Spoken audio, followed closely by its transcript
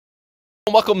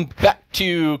Welcome back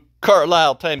to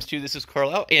Carlyle times 2. This is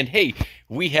Carlyle, and hey,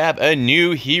 we have a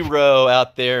new hero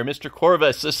out there, Mr.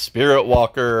 Corvus, the Spirit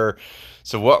Walker.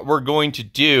 So what we're going to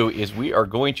do is we are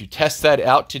going to test that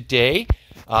out today.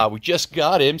 We just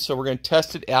got him, so we're going to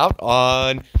test it out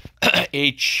on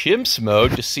a CHIMPS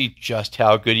mode to see just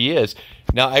how good he is.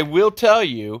 Now, I will tell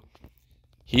you,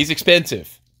 he's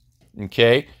expensive,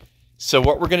 okay? So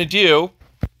what we're going to do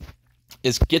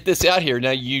is get this out here.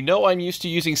 Now, you know I'm used to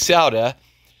using Sauda,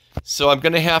 so I'm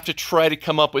going to have to try to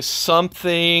come up with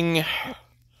something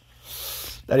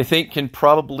that I think can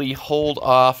probably hold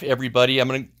off everybody. I'm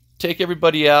going to take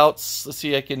everybody out. Let's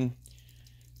see, I can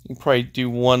probably do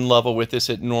one level with this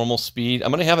at normal speed.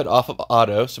 I'm going to have it off of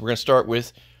auto, so we're going to start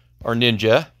with our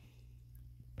ninja.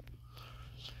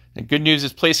 And good news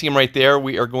is placing him right there,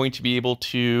 we are going to be able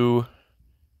to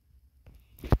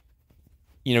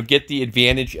get the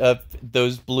advantage of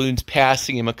those balloons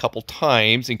passing him a couple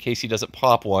times in case he doesn't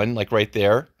pop one, like right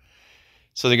there.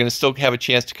 So they're going to still have a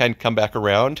chance to kind of come back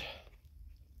around.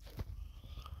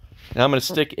 Now I'm going to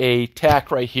stick a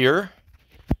tack right here.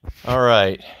 All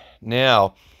right.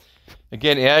 Now,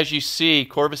 again, as you see,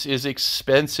 Corvus is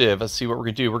expensive. Let's see what we're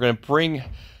going to do. We're going to bring...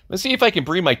 Let's see if I can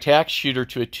bring my tack shooter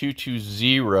to a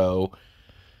 220.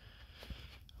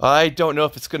 I don't know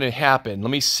if it's going to happen. Let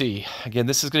me see. Again,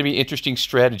 this is going to be an interesting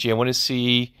strategy. I want to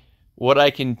see what I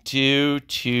can do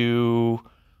to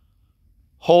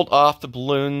hold off the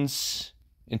balloons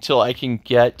until I can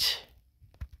get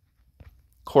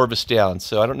Corvus down.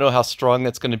 So I don't know how strong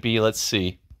that's going to be. Let's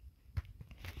see.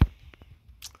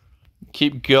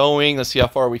 Keep going. Let's see how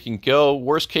far we can go.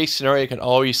 Worst case scenario, I can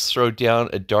always throw down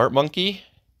a dart monkey.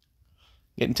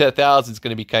 Getting to 1,000 is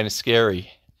going to be kind of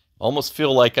scary. Almost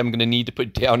feel like I'm going to need to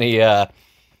put down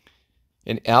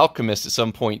an alchemist at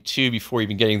some point too before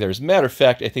even getting there. As a matter of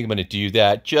fact, I think I'm going to do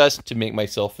that just to make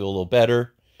myself feel a little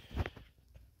better.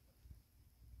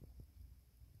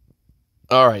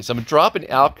 All right, so I'm going to drop an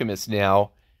alchemist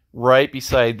now right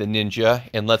beside the ninja,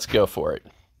 and let's go for it.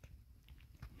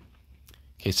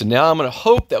 Okay, so now I'm going to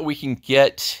hope that we can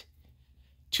get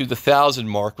to the 1,000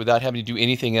 mark without having to do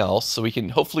anything else, so we can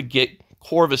hopefully get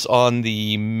Corvus on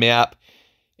the map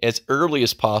as early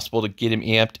as possible to get him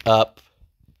amped up.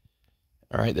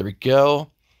 All right, there we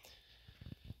go.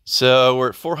 So we're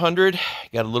at 400.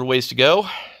 Got a little ways to go.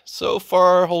 So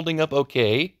far, holding up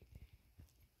okay.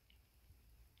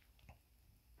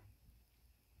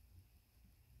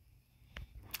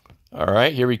 All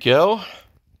right, here we go.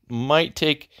 Might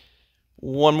take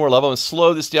one more level. I'm going to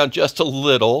slow this down just a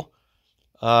little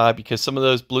because some of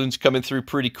those balloons are coming through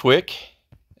pretty quick.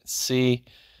 Let's see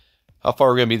how far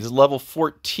we're going to be. This is level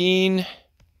 14,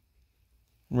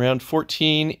 round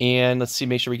 14, and let's see,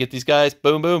 make sure we get these guys.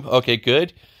 Boom, boom. Okay,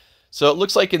 good. So it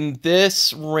looks like in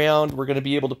this round, we're going to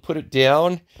be able to put it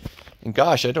down. And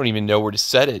gosh, I don't even know where to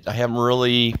set it. I haven't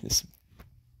really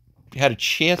had a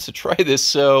chance to try this.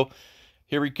 So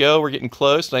here we go. We're getting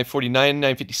close. 949,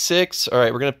 956. All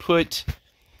right, we're going to put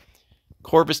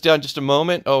Corvus down just a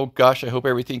moment. Oh gosh, I hope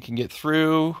everything can get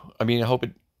through. I mean, I hope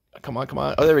it... Come on, come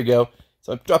on. Oh, there we go.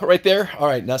 So drop it right there. All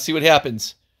right, now see what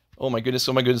happens. Oh my goodness,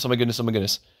 oh my goodness, oh my goodness, oh my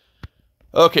goodness.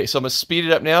 Okay, so I'm going to speed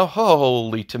it up now.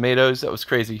 Holy tomatoes, that was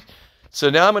crazy.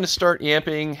 So now I'm going to start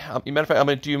amping. As a matter of fact, I'm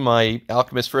going to do my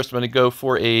alchemist first. I'm going to go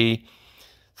for a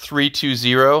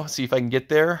 320. See if I can get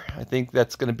there. I think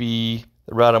that's going to be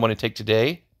the route I want to take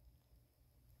today.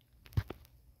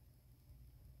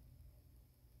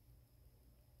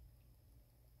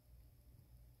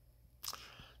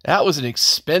 That was an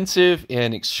expensive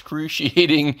and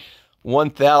excruciating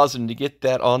 1,000 to get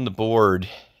that on the board.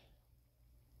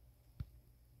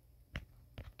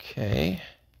 Okay.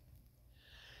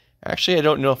 Actually, I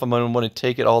don't know if I'm going to want to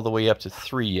take it all the way up to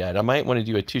 3 yet. I might want to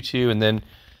do a 2-2 and then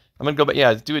I'm going to go back.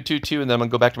 Yeah, do a 2-2 and then I'm going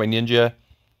to go back to my ninja.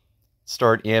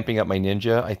 Start amping up my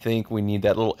ninja. I think we need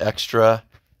that little extra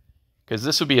because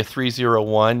this would be a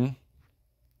 301.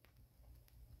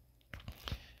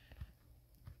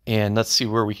 And let's see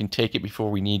where we can take it before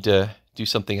we need to do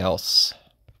something else.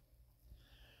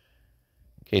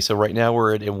 Okay, so right now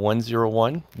we're at a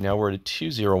 101. Now we're at a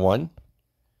 201.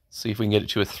 See if we can get it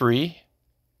to a 3.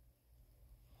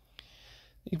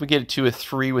 If we get it to a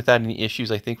 3 without any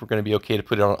issues, I think we're going to be okay to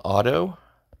put it on auto.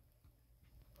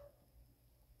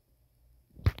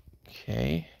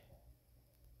 Okay.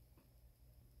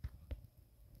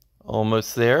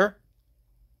 Almost there.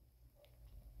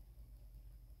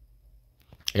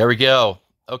 There we go.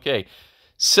 Okay,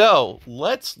 so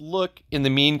let's look in the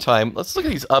meantime. Let's look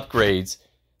at these upgrades.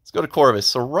 Let's go to Corvus.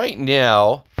 So right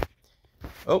now,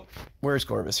 oh, where's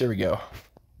Corvus? Here we go.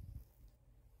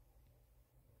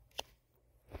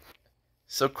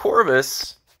 So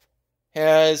Corvus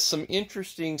has some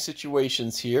interesting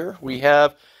situations here. We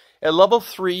have at level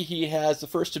 3, he has the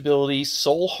first ability,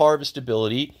 Soul Harvest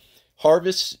ability.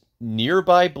 Harvests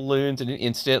nearby balloons in an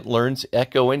instant, learns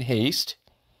Echo and Haste.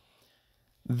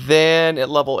 Then at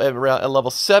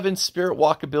level 7, Spirit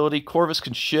Walk ability, Corvus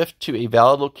can shift to a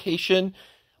valid location,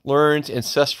 learns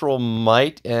Ancestral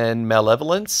Might and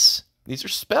Malevolence. These are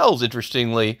spells,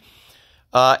 interestingly.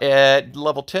 At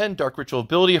level 10, Dark Ritual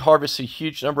ability, harvests a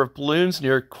huge number of balloons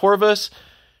near Corvus.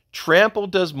 Trample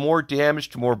does more damage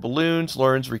to more balloons,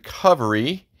 learns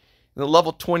Recovery. And at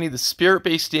level 20, the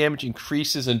Spirit-based damage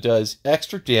increases and does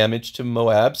extra damage to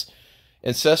Moabs.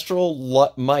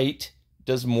 Ancestral Might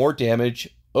does more damage.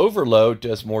 Overload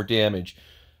does more damage.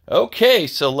 Okay,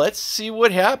 so let's see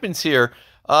what happens here.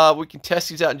 We can test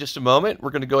these out in just a moment.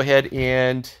 We're going to go ahead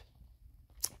and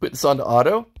put this onto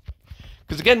auto.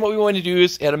 Because again, what we want to do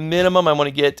is, at a minimum, I want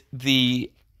to get the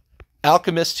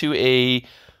Alchemist to a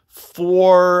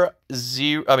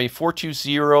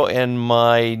 420, and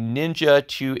my Ninja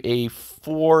to a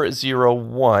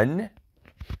 401.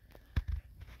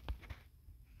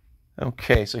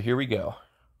 Okay, so here we go.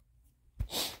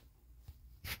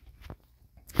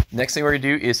 Next thing we're going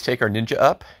to do is take our Ninja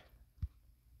up.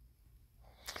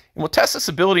 And we'll test this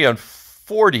ability on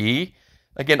 40.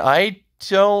 Again, I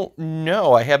don't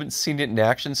know. I haven't seen it in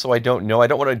action, so I don't know. I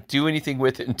don't want to do anything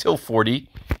with it until 40.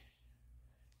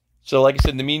 So like I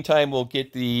said, in the meantime, we'll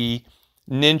get the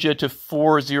Ninja to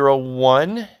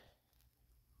 401.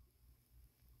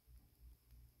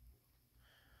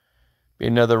 Be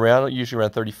another round, usually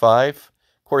around 35. Of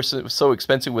course, it was so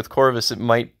expensive with Corvus, it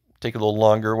might take a little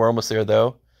longer. We're almost there,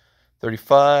 though.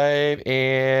 35,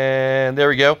 and there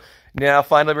we go. Now,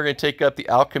 finally, we're going to take up the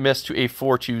Alchemist to a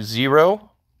 420.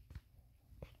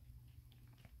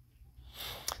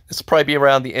 This will probably be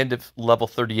around the end of level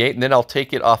 38, and then I'll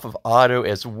take it off of auto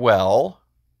as well,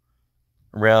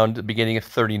 around the beginning of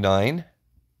 39.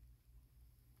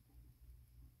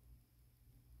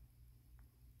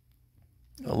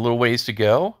 A little ways to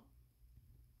go.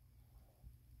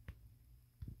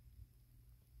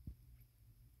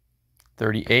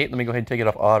 Let me go ahead and take it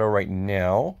off auto right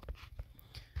now.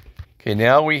 Okay,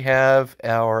 now we have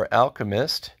our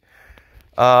Alchemist.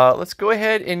 Let's go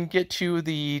ahead and get to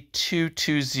the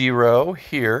 220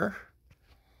 here.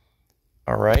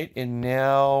 All right, and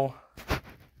now we'll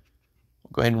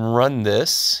go ahead and run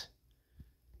this.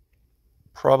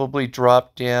 Probably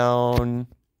drop down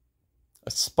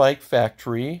a Spike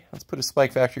Factory. Let's put a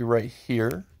Spike Factory right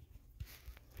here.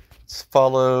 Let's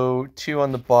follow 2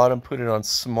 on the bottom, put it on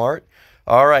Smart.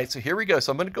 All right, so here we go.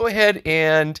 So I'm going to go ahead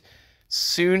and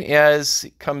soon as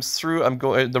it comes through,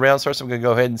 the round starts, I'm going to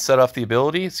go ahead and set off the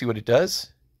ability and see what it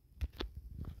does.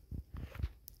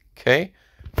 Okay.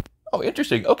 Oh,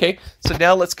 interesting. Okay, so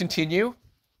now let's continue.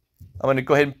 I'm going to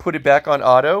go ahead and put it back on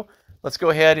auto. Let's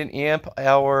go ahead and amp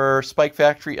our Spike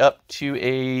Factory up to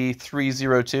a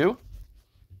 302.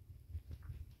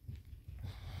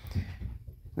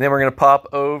 Then we're going to pop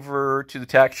over to the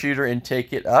tack shooter and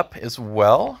take it up as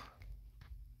well.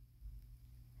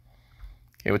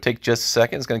 It would take just a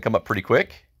second. It's going to come up pretty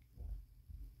quick.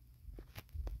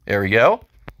 There we go.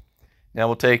 Now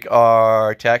we'll take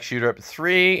our tack shooter up to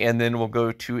 3, and then we'll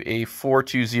go to a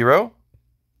 420.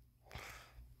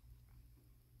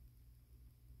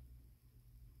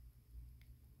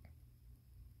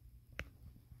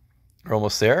 We're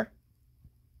almost there.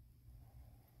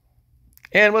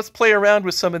 And let's play around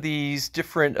with some of these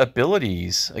different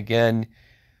abilities. Again,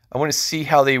 I want to see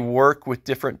how they work with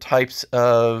different types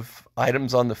of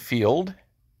items on the field.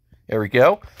 There we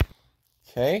go.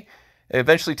 Okay.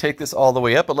 Eventually take this all the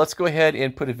way up, but let's go ahead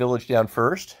and put a village down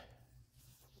first.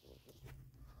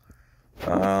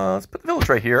 Let's put the village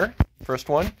right here, first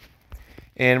one.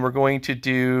 And we're going to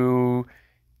do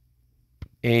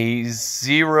a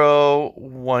 012.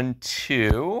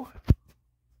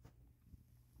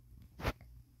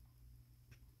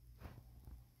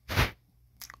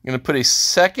 I'm going to put a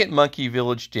second monkey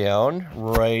village down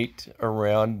right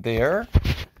around there.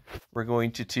 We're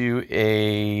going to do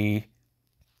a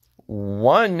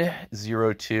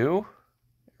 102.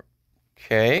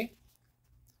 Okay.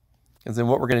 And then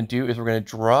what we're going to do is we're going to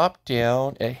drop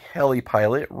down a heli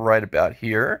pilot right about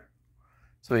here,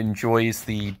 so it enjoys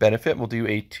the benefit. We'll do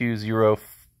a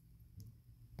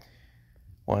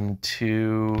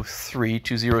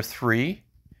 203.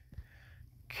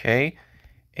 Okay.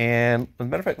 And as a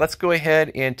matter of fact, let's go ahead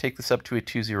and take this up to a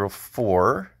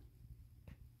 204.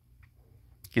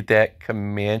 Get that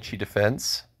Comanche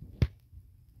defense.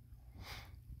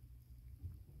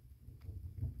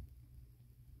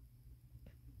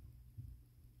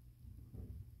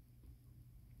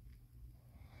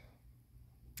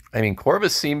 I mean,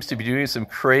 Corvus seems to be doing some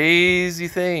crazy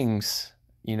things.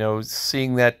 You know,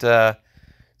 seeing that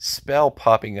spell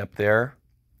popping up there.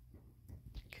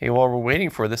 Okay, while we're waiting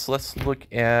for this, let's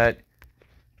look at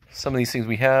some of these things.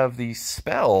 We have these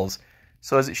spells.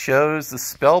 So as it shows, the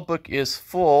spell book is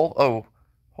full. Oh,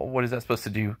 what is that supposed to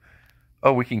do?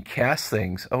 Oh, we can cast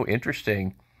things. Oh,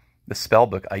 interesting. The spell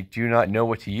book. I do not know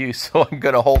what to use, so I'm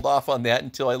going to hold off on that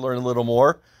until I learn a little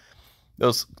more.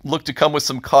 Those look to come with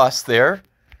some costs there.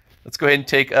 Let's go ahead and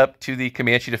take up to the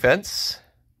Comanche defense.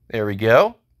 There we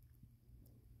go.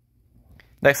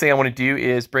 Next thing I want to do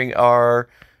is bring our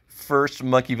first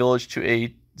monkey village to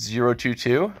a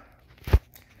 022.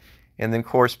 And then, of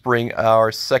course, bring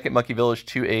our second monkey village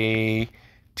to a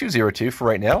 202 for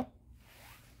right now.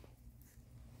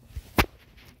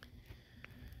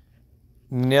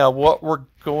 Now, what we're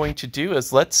going to do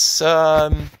is let's,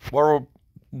 while we're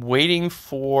waiting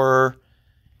for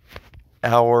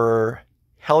our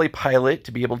heli pilot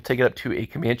to be able to take it up to a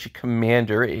Comanche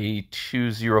commander, a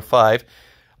 205,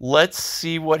 let's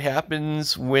see what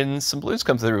happens when some balloons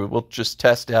come through. We'll just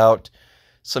test out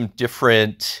some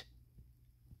different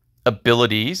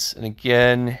abilities. And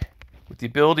again, with the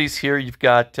abilities here, you've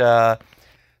got the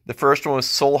first one was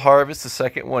Soul Harvest, the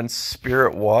second one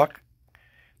Spirit Walk.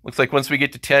 Looks like once we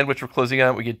get to 10, which we're closing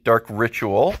on, we get Dark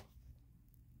Ritual.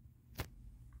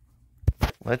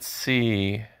 Let's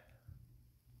see.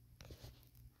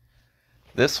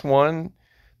 This one,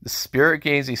 the Spirit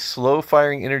gains a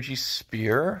slow-firing energy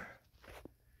spear.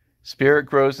 Spirit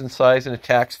grows in size and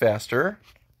attacks faster.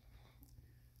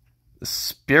 The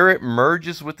Spirit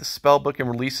merges with the spellbook and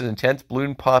releases intense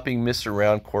balloon-popping mist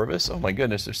around Corvus. Oh my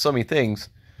goodness, there's so many things.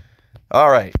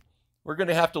 All right, we're going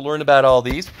to have to learn about all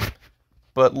these.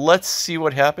 But let's see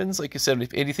what happens. Like I said,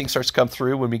 if anything starts to come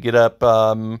through when we get up,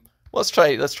 let's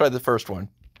try the first one.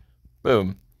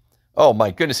 Boom. Oh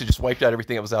my goodness, it just wiped out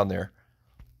everything that was on there.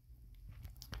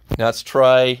 Now let's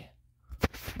try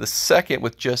the second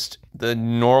with just the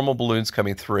normal balloons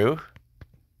coming through.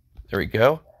 There we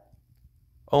go.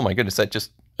 Oh my goodness, that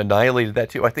just annihilated that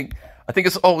too. I think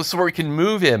it's, oh, this is where we can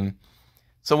move him.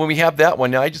 So when we have that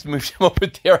one, now I just moved him over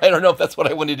there. I don't know if that's what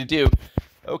I wanted to do.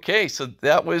 Okay, so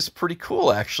that was pretty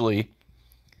cool, actually.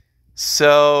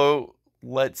 So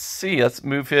let's see. Let's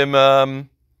move him. I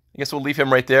guess we'll leave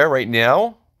him right there right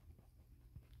now.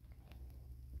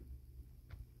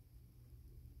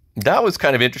 That was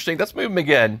kind of interesting. Let's move him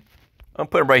again. I'll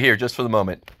put him right here just for the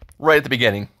moment. Right at the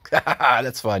beginning.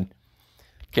 That's fun.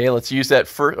 Okay, let's use that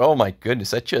first. Oh my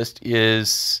goodness, that just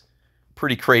is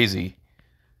pretty crazy.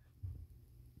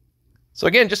 So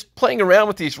again, just playing around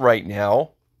with these right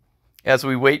now as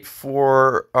we wait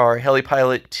for our heli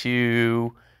pilot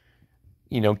to,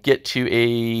 you know, get to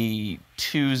a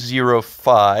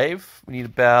 205. We need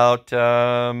about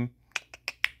another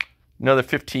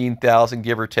 15,000,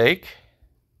 give or take.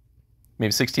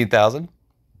 Maybe 16,000.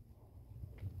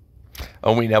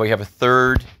 Oh, now we have a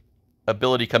third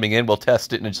ability coming in. We'll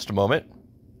test it in just a moment.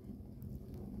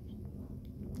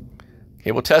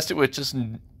 Okay, we'll test it with just,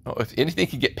 oh, if anything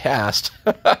can get past.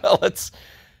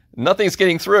 Nothing's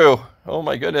getting through. Oh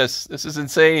my goodness, this is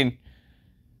insane.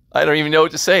 I don't even know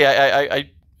what to say. I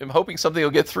am hoping something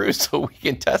will get through so we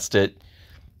can test it.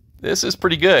 This is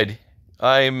pretty good.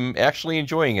 I'm actually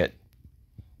enjoying it.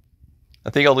 I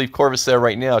think I'll leave Corvus there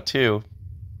right now too.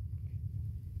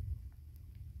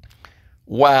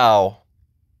 Wow.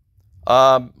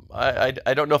 I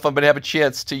don't know if I'm going to have a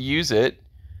chance to use it.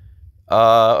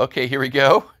 Okay, here we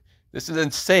go. This is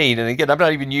insane. And again, I'm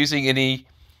not even using any...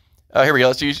 here we go.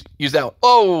 Let's use that one.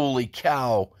 Holy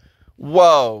cow.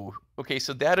 Whoa. Okay,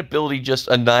 so that ability just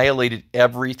annihilated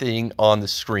everything on the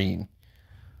screen.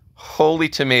 Holy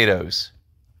tomatoes.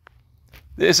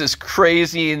 This is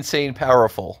crazy, insane,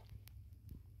 powerful.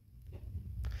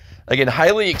 Again,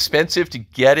 highly expensive to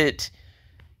get it,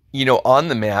 you know, on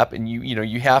the map. And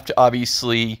you have to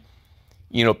obviously,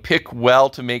 you know, pick well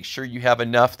to make sure you have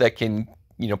enough that can,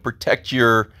 you know, protect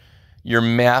your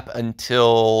map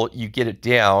until you get it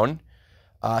down.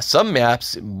 Some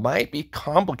maps, it might be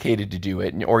complicated to do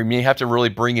it, or you may have to really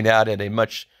bring it out at a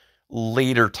much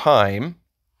later time.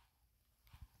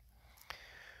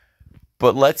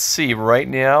 But let's see, right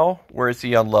now, where is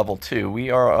he on level 2? We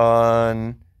are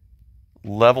on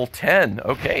level 10.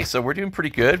 Okay, so we're doing pretty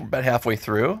good. We're about halfway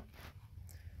through. I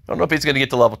don't know if he's going to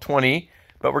get to level 20,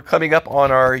 but we're coming up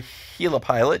on our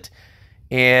helipilot,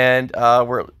 and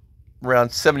we're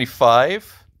around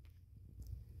 75.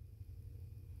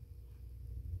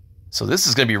 So this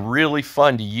is going to be really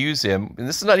fun to use him. And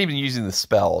this is not even using the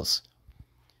spells.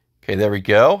 Okay, there we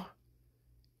go.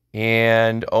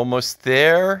 And almost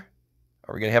there.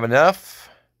 Are we going to have enough?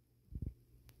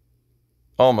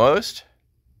 Almost.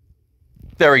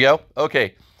 There we go.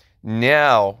 Okay.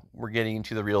 Now we're getting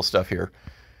into the real stuff here.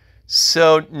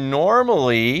 So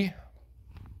normally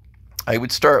I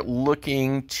would start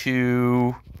looking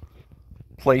to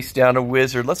place down a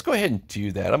wizard. Let's go ahead and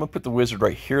do that. I'm going to put the wizard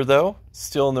right here, though.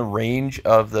 Still in the range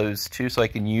of those two, so I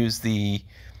can use the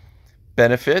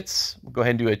benefits. We'll go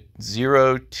ahead and do a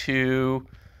 0, 2,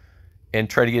 and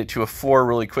try to get it to a 4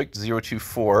 really quick. 0, 2,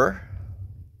 4.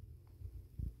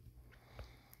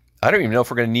 I don't even know if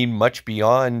we're going to need much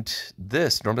beyond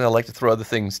this. Normally I like to throw other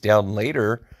things down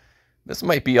later. This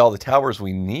might be all the towers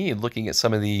we need, looking at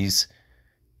some of these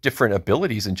different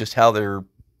abilities and just how they're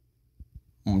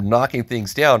knocking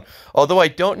things down. Although I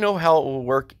don't know how it will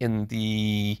work in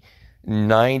the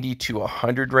 90 to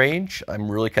 100 range. I'm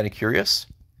really kind of curious.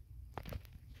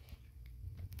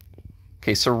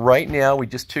 Okay, so right now we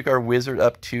just took our wizard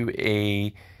up to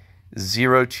a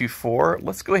 0, 2, 4.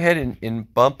 Let's go ahead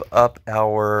and bump up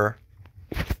our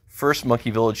first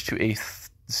monkey village to a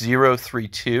 0, 3,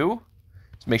 2.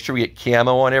 Let's make sure we get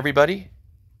camo on everybody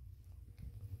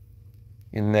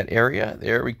in that area.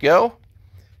 There we go.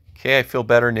 Okay, I feel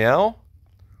better now.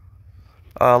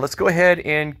 Let's go ahead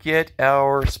and get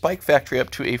our spike factory up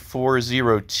to a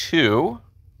 402.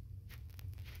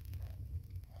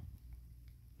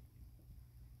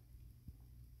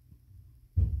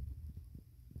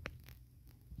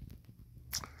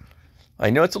 I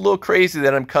know it's a little crazy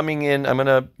that I'm coming in. I'm going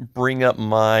to bring up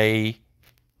my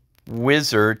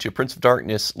wizard to Prince of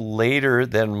Darkness later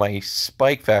than my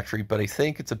spike factory, but I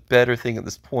think it's a better thing at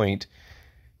this point.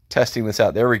 Testing this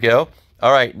out. There we go.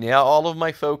 All right, now all of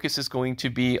my focus is going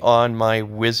to be on my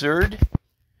wizard,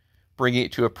 bringing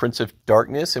it to a Prince of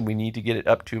Darkness, and we need to get it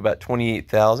up to about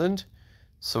 28,000.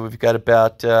 So we've got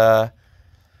about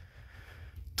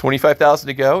 25,000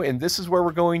 to go, and this is where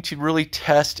we're going to really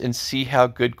test and see how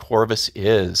good Corvus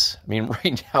is. I mean,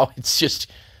 right now it's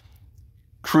just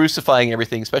crucifying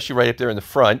everything, especially right up there in the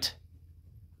front.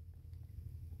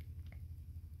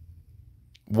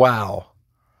 Wow.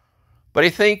 But I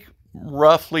think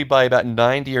roughly by about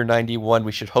 90 or 91,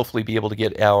 we should hopefully be able to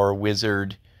get our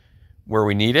wizard where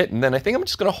we need it. And then I think I'm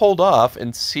just going to hold off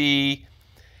and see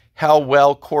how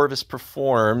well Corvus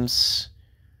performs,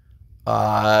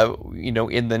 you know,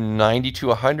 in the 90 to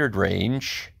 100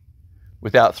 range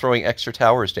without throwing extra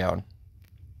towers down.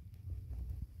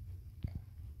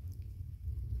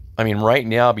 I mean, right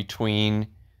now between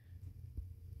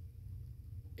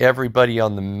everybody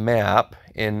on the map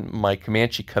and my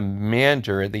Comanche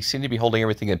commander, they seem to be holding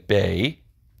everything at bay.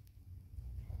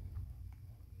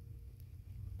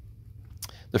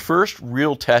 The first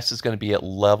real test is going to be at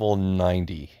level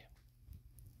 90.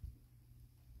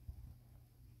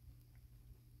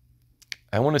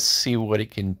 I want to see what it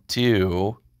can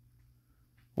do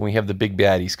when we have the big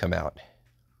baddies come out.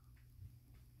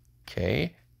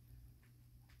 Okay.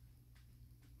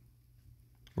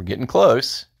 We're getting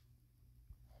close.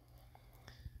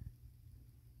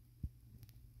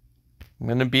 I'm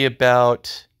going to be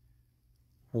about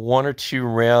 1 or 2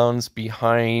 rounds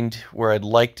behind where I'd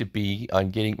like to be on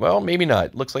getting, well, maybe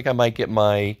not. Looks like I might get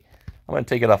my, I'm going to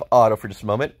take it off auto for just a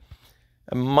moment.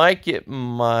 I might get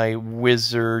my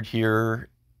wizard here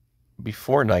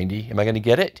before 90. Am I going to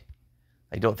get it?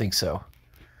 I don't think so.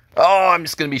 Oh, I'm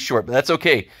just going to be short, but that's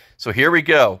okay. So here we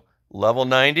go. Level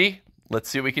 90. Let's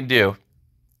see what we can do.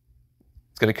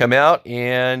 It's going to come out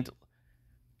and,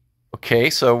 okay,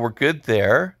 so we're good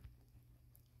there.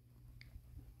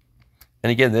 And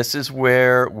again, this is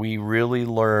where we really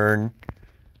learn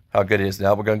how good it is.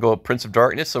 Now we're going to go with Prince of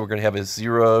Darkness, so we're going to have a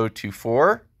 0 to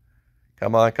 4.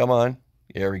 Come on, come on.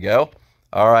 There we go.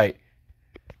 All right.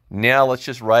 Now let's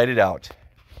just ride it out.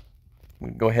 We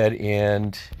can go ahead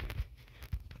and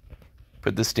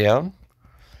put this down.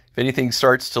 If anything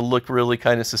starts to look really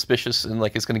kind of suspicious and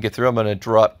like it's going to get through, I'm going to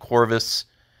drop Corvus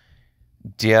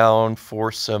down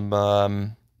for some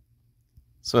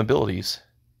abilities.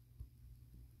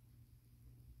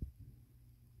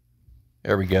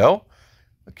 There we go.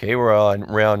 Okay, we're on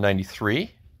round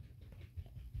 93.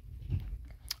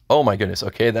 Oh my goodness.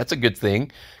 Okay, that's a good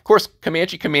thing. Of course,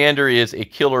 Comanche Commander is a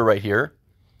killer right here,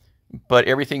 but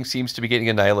everything seems to be getting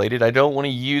annihilated. I don't want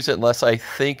to use it unless I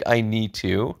think I need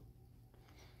to.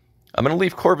 I'm going to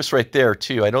leave Corvus right there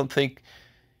too. I don't think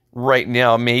right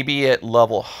now, maybe at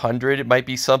level 100 it might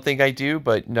be something I do,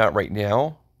 but not right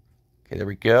now. Okay, there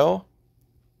we go.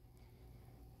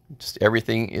 Just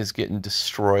everything is getting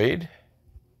destroyed.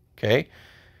 Okay,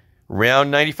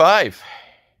 round 95.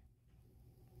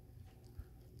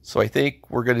 So I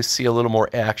think we're going to see a little more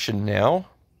action now.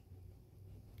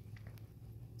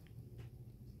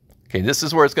 Okay, this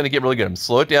is where it's going to get really good. I'm going to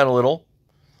slow it down a little.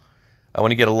 I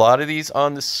want to get a lot of these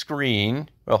on the screen.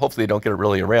 Well, hopefully they don't get it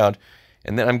really around.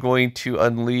 And then I'm going to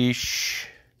unleash...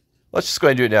 Let's just go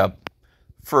ahead and do it now.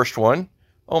 First one.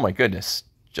 Oh my goodness.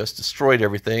 Just destroyed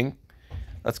everything.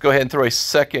 Let's go ahead and throw a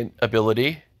second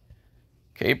ability.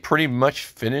 Okay, pretty much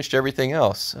finished everything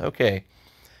else. Okay.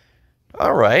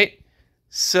 All right.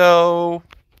 So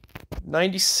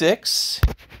 96.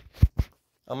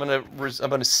 I'm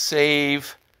gonna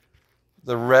save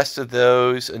the rest of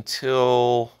those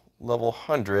until level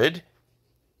 100.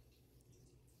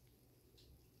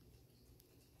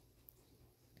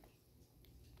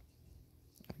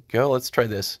 Go. Let's try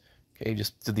this. Okay,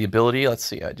 just did the ability. Let's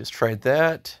see. I just tried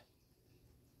that.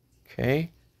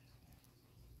 Okay.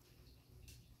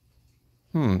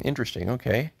 Interesting.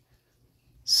 Okay.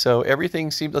 So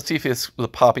everything seems... Let's see if it's the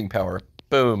popping power.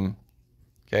 Boom.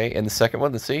 Okay, and the second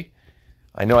one, let's see.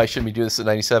 I know I shouldn't be doing this at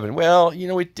 97. Well, you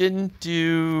know, it didn't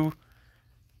do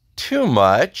too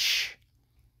much.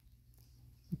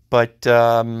 But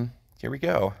here we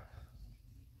go.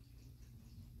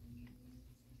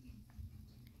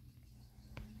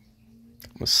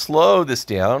 I'm going to slow this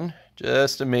down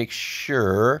just to make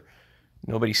sure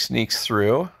nobody sneaks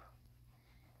through.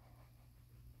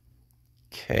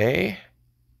 Okay.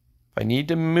 If I need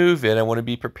to move it, I want to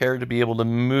be prepared to be able to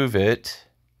move it.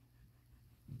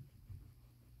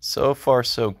 So far,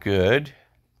 so good.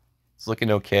 It's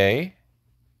looking okay.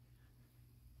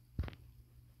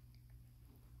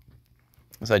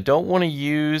 Because I don't want to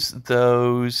use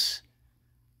those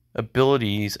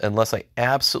abilities unless I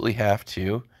absolutely have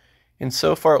to. And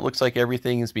so far, it looks like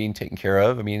everything is being taken care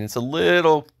of. I mean, it's a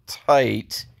little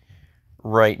tight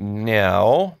right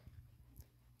now.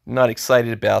 Not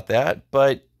excited about that,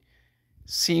 but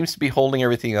seems to be holding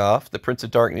everything off. The Prince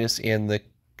of Darkness and the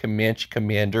Comanche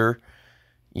Commander,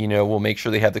 you know, we'll make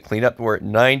sure they have the cleanup. We're at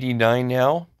 99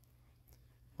 now.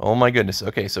 Oh my goodness.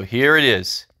 Okay, so here it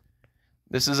is.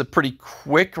 This is a pretty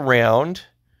quick round.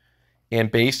 And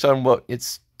based on what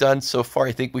it's done so far,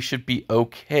 I think we should be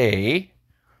okay.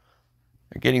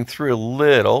 We're getting through a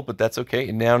little, but that's okay.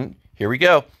 And now, here we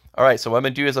go. All right, so what I'm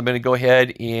going to do is I'm going to go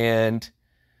ahead and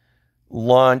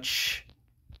launch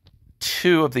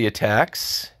 2 of the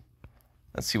attacks.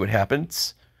 Let's see what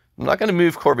happens. I'm not going to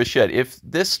move Corvus yet. If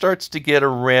this starts to get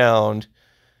around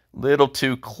a little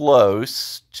too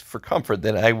close for comfort,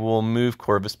 then I will move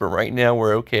Corvus. But right now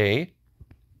we're okay.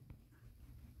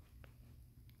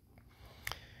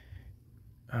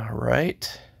 All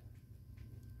right.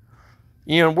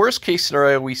 You know, worst case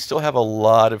scenario, we still have a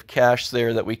lot of cash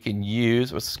there that we can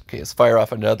use. Okay, let's fire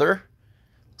off another.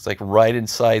 It's like right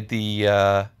inside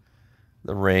the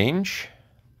range.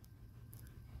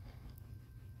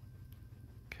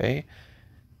 Okay.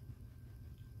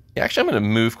 Actually, I'm going to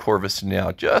move Corvus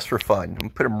now just for fun. I'm going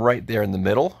to put him right there in the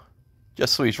middle,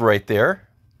 just so he's right there.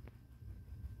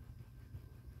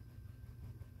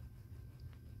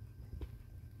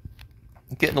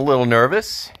 I'm getting a little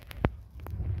nervous.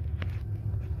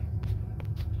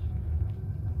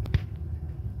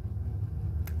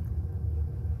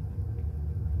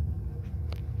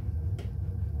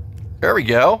 There we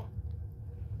go.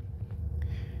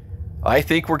 I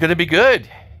think we're going to be good.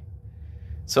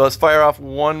 So let's fire off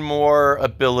one more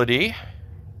ability.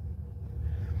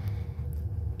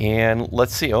 And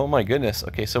let's see. Oh my goodness.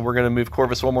 Okay, so we're going to move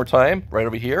Corvus one more time right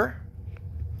over here.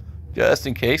 Just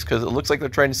in case, because it looks like they're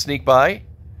trying to sneak by.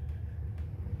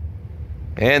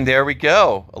 And there we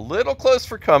go. A little close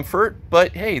for comfort,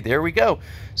 but hey, there we go.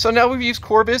 So now we've used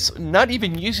Corvus, not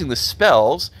even using the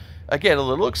spells. Again, a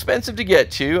little expensive to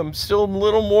get to. I'm still a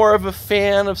little more of a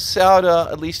fan of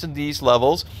Sauda, at least in these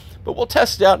levels. But we'll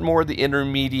test out more of the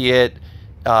intermediate,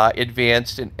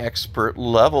 advanced, and expert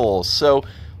levels. So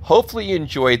hopefully you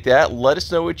enjoyed that. Let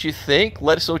us know what you think.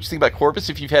 Let us know what you think about Corvus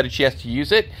if you've had a chance to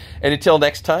use it. And until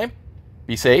next time,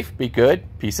 be safe, be good,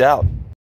 peace out.